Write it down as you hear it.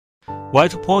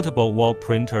White portable wall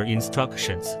printer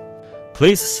instructions.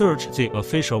 Please search the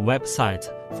official website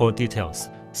for details.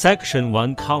 Section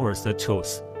 1 covers the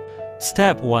tools.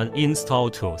 Step 1. Install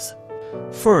tools.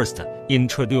 First,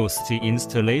 introduce the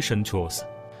installation tools.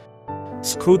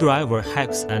 Screwdriver,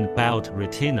 hex and belt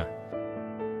retainer.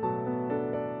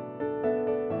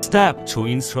 Step 2.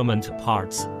 Instrument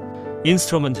parts.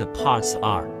 Instrument parts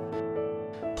are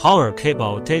power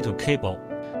cable, data cable,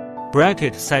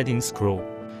 bracket setting screw,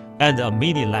 and a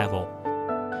MIDI level,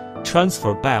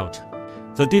 transfer belt,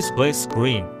 the display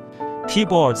screen,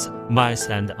 keyboards, mice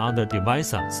and other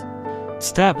devices.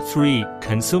 Step 3.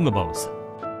 Consumables.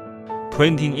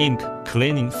 Printing ink,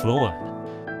 cleaning fluid,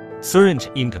 syringe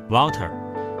ink blotter,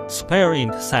 spare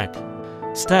ink set.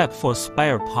 Step 4.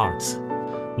 Spare parts.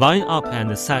 Line up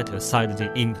and set aside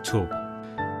the ink tube.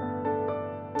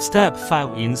 Step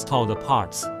 5. Install the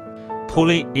parts.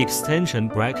 Pulley extension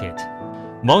bracket,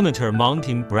 monitor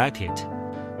mounting bracket,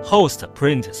 host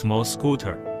print small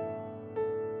scooter.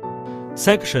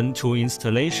 Section 2.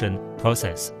 Installation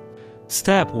process.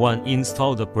 Step 1.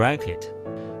 Install the bracket.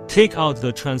 Take out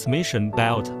the transmission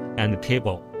belt and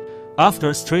cable.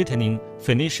 After straightening,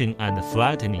 finishing and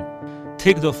flattening,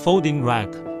 take the folding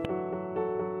rack.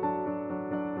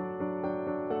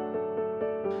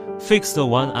 Fix the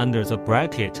one under the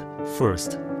bracket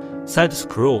first. Set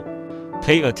screw.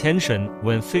 Pay attention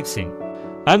when fixing.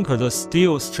 Anchor the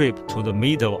steel strip to the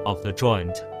middle of the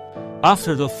joint.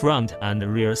 After the front and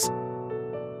rear,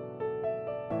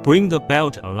 bring the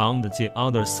belt along the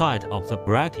other side of the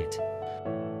bracket.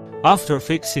 After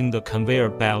fixing the conveyor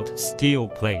belt steel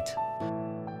plate,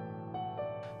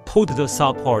 put the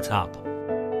support up.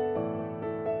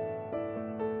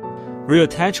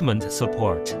 Reattachment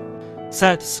support.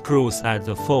 Set screws at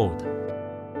the fold.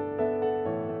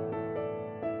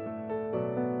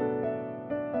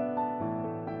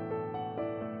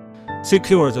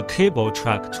 Secure the cable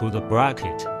track to the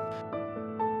bracket.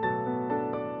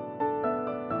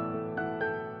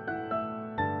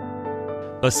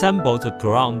 Assemble the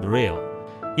ground rail.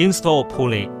 Install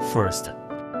pulley first.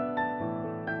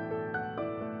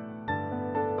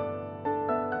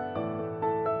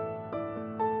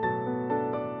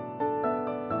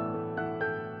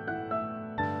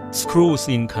 Screws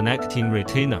in connecting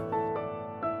retainer.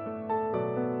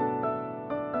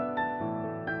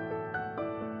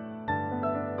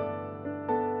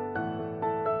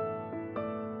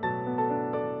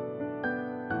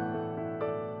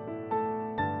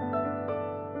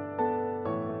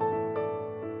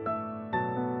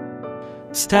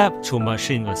 Step 2.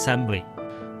 Machine assembly.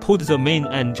 Put the main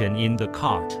engine in the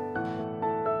cart.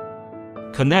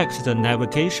 Connect the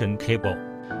navigation cable.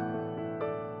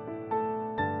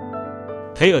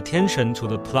 Pay attention to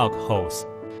the plug holes.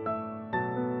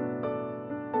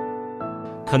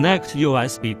 Connect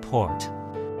USB port.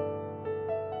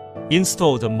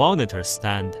 Install the monitor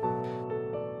stand.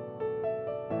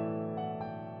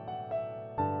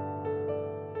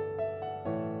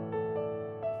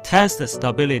 Test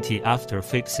stability after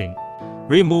fixing.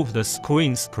 Remove the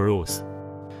screen screws.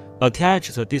 Attach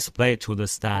the display to the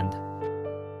stand.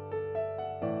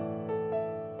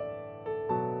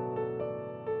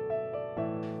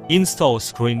 Install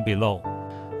screen below.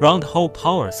 Round hole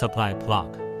power supply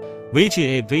plug.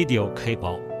 VGA video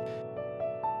cable.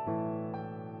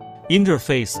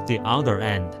 Interface the other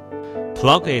end.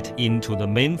 Plug it into the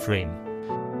mainframe.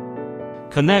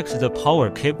 Connect the power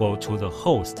cable to the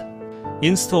host.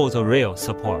 Install the rail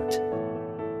support.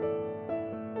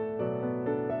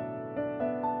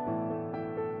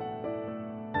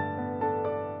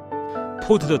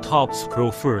 Put the top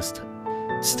screw first.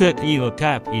 Stick in a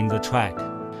gap in the track.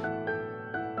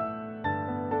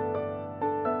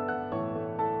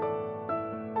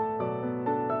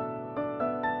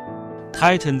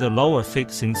 Tighten the lower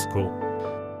fixing screw.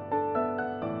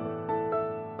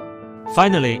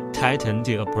 Finally, tighten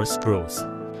the upper screws.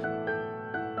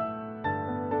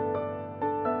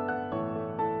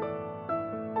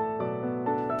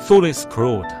 Fully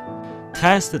screwed.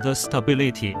 Test the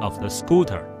stability of the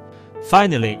scooter.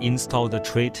 Finally, install the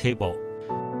tray table.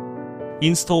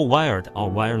 Install wired or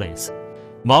wireless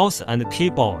mouse and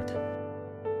keyboard.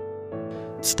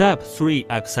 Step 3.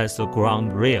 Access the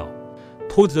ground rail.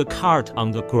 Put the cart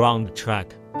on the ground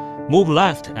track. Move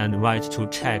left and right to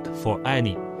check for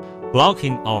any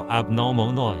blocking or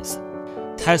abnormal noise.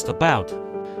 Test the belt,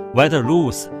 whether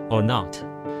loose or not.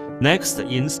 Next,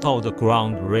 install the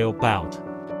ground rail belt.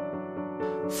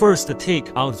 First,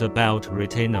 take out the belt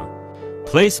retainer.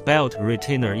 Place belt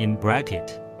retainer in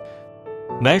bracket.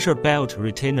 Measure belt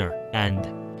retainer and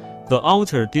the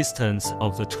outer distance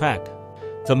of the track.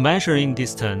 The measuring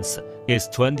distance is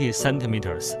 20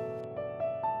 centimeters.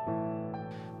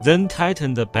 Then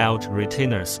tighten the belt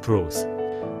retainer screws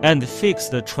and fix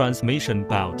the transmission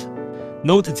belt.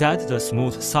 Note that the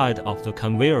smooth side of the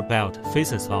conveyor belt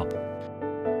faces up.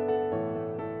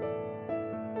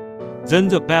 Then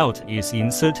the belt is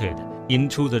inserted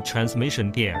into the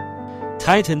transmission gear.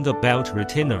 Tighten the belt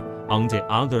retainer on the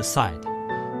other side.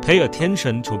 Pay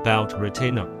attention to belt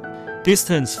retainer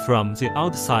distance from the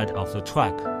outside of the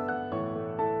track.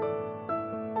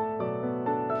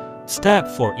 Step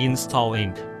 4. Install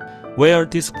ink. Wear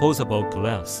disposable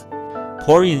gloves.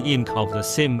 Pour in ink of the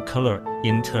same color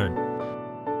in turn.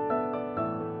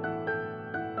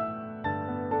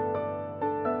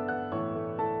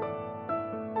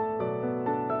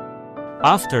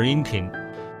 After inking,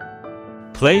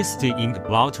 place the ink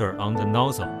blotter on the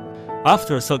nozzle.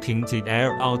 After sucking the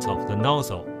air out of the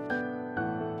nozzle,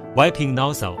 wiping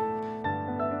nozzle.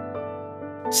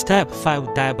 Step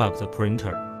 5. Debug the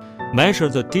printer. Measure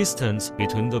the distance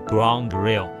between the ground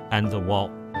rail and the wall.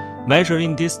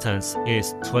 Measuring distance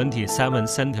is 27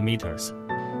 centimeters.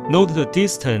 Note the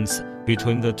distance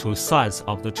between the two sides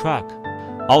of the track.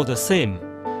 All the same,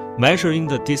 measuring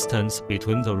the distance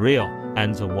between the rail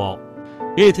and the wall.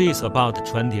 It is about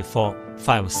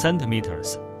 24.5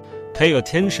 centimeters. Pay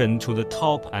attention to the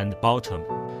top and bottom.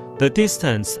 The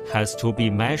distance has to be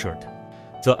measured.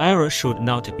 The error should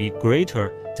not be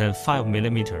greater than 5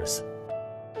 millimeters.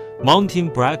 Mounting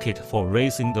bracket for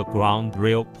raising the ground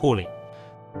rail pulley.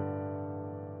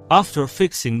 After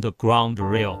fixing the ground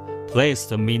rail, place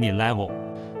the mini level.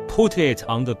 Put it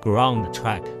on the ground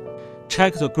track.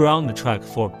 Check the ground track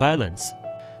for balance.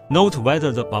 Note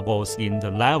whether the bubbles in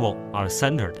the level are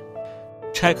centered.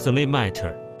 Check the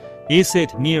limiter. Is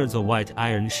it near the white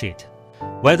iron sheet?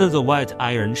 Whether the white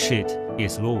iron sheet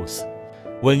is loose.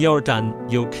 When you're done,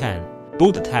 you can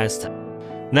boot test.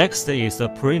 Next is the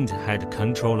print head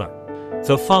controller.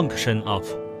 The function of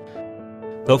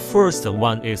the first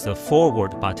one is the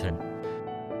forward button.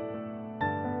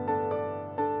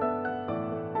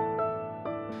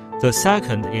 The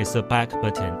second is the back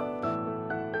button.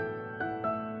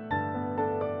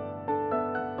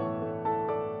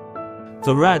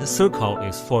 The red circle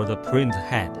is for the print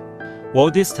head. Wall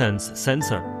distance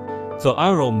sensor. The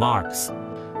arrow marks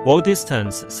wall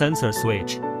distance sensor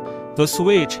switch. The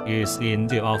switch is in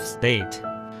the off state.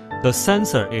 The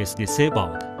sensor is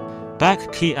disabled.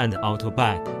 Back key and auto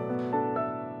back.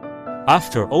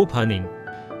 After opening,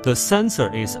 the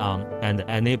sensor is on and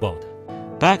enabled.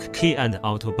 Back key and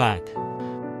auto back.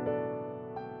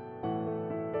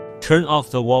 Turn off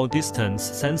the wall distance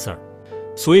sensor.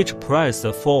 Switch, press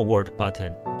the forward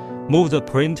button. Move the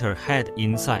printer head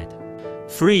inside.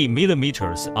 3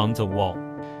 millimeters on the wall.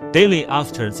 Daily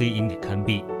after the ink can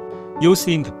be. Use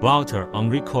ink blotter on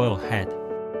recoil head.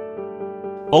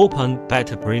 Open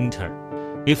beta printer.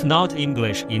 If not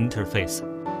English interface.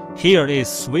 Here is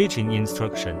switching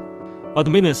instruction.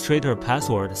 Administrator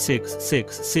password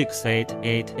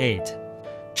 666888.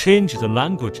 Change the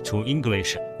language to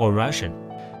English or Russian.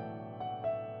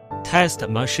 Test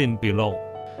machine below.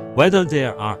 Whether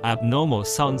there are abnormal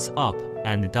sounds up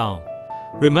and down.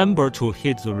 Remember to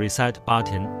hit the reset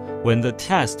button when the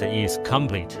test is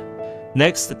complete.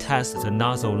 Next, test the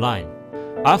nozzle line.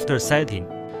 After setting,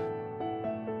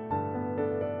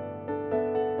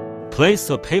 place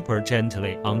the paper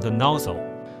gently on the nozzle.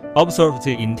 Observe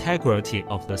the integrity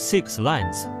of the 6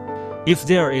 lines. If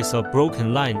there is a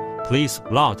broken line, please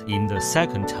blot in the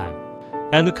second time,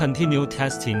 and continue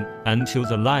testing until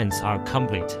the lines are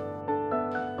complete.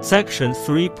 Section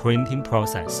 3. Printing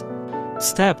process.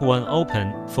 Step 1.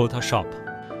 Open Photoshop.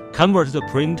 Convert the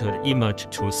printed image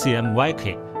to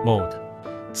CMYK mode.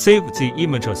 Save the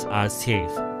images as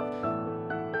TIFF.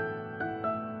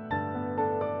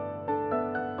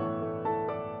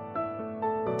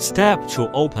 Step 2.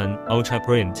 Open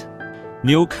UltraPrint.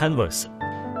 New canvas.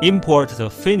 Import the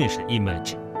finished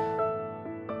image.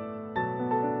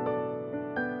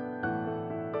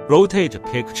 Rotate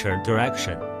picture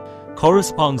direction.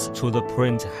 Corresponds to the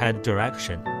print head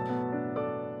direction.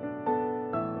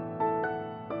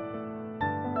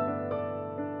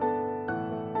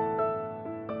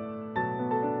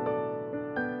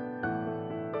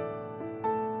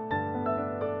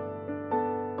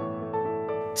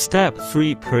 Step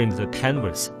 3. Print the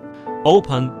canvas.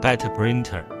 Open beta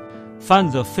printer.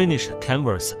 Find the finished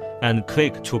canvas and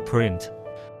click to print.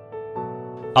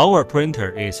 Our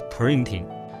printer is printing.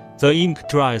 The ink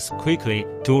dries quickly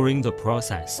during the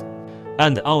process.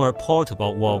 And our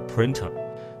portable wall printer.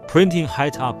 Printing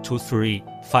height up to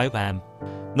 3.5 m.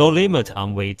 No limit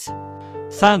on weight.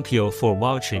 Thank you for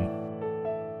watching.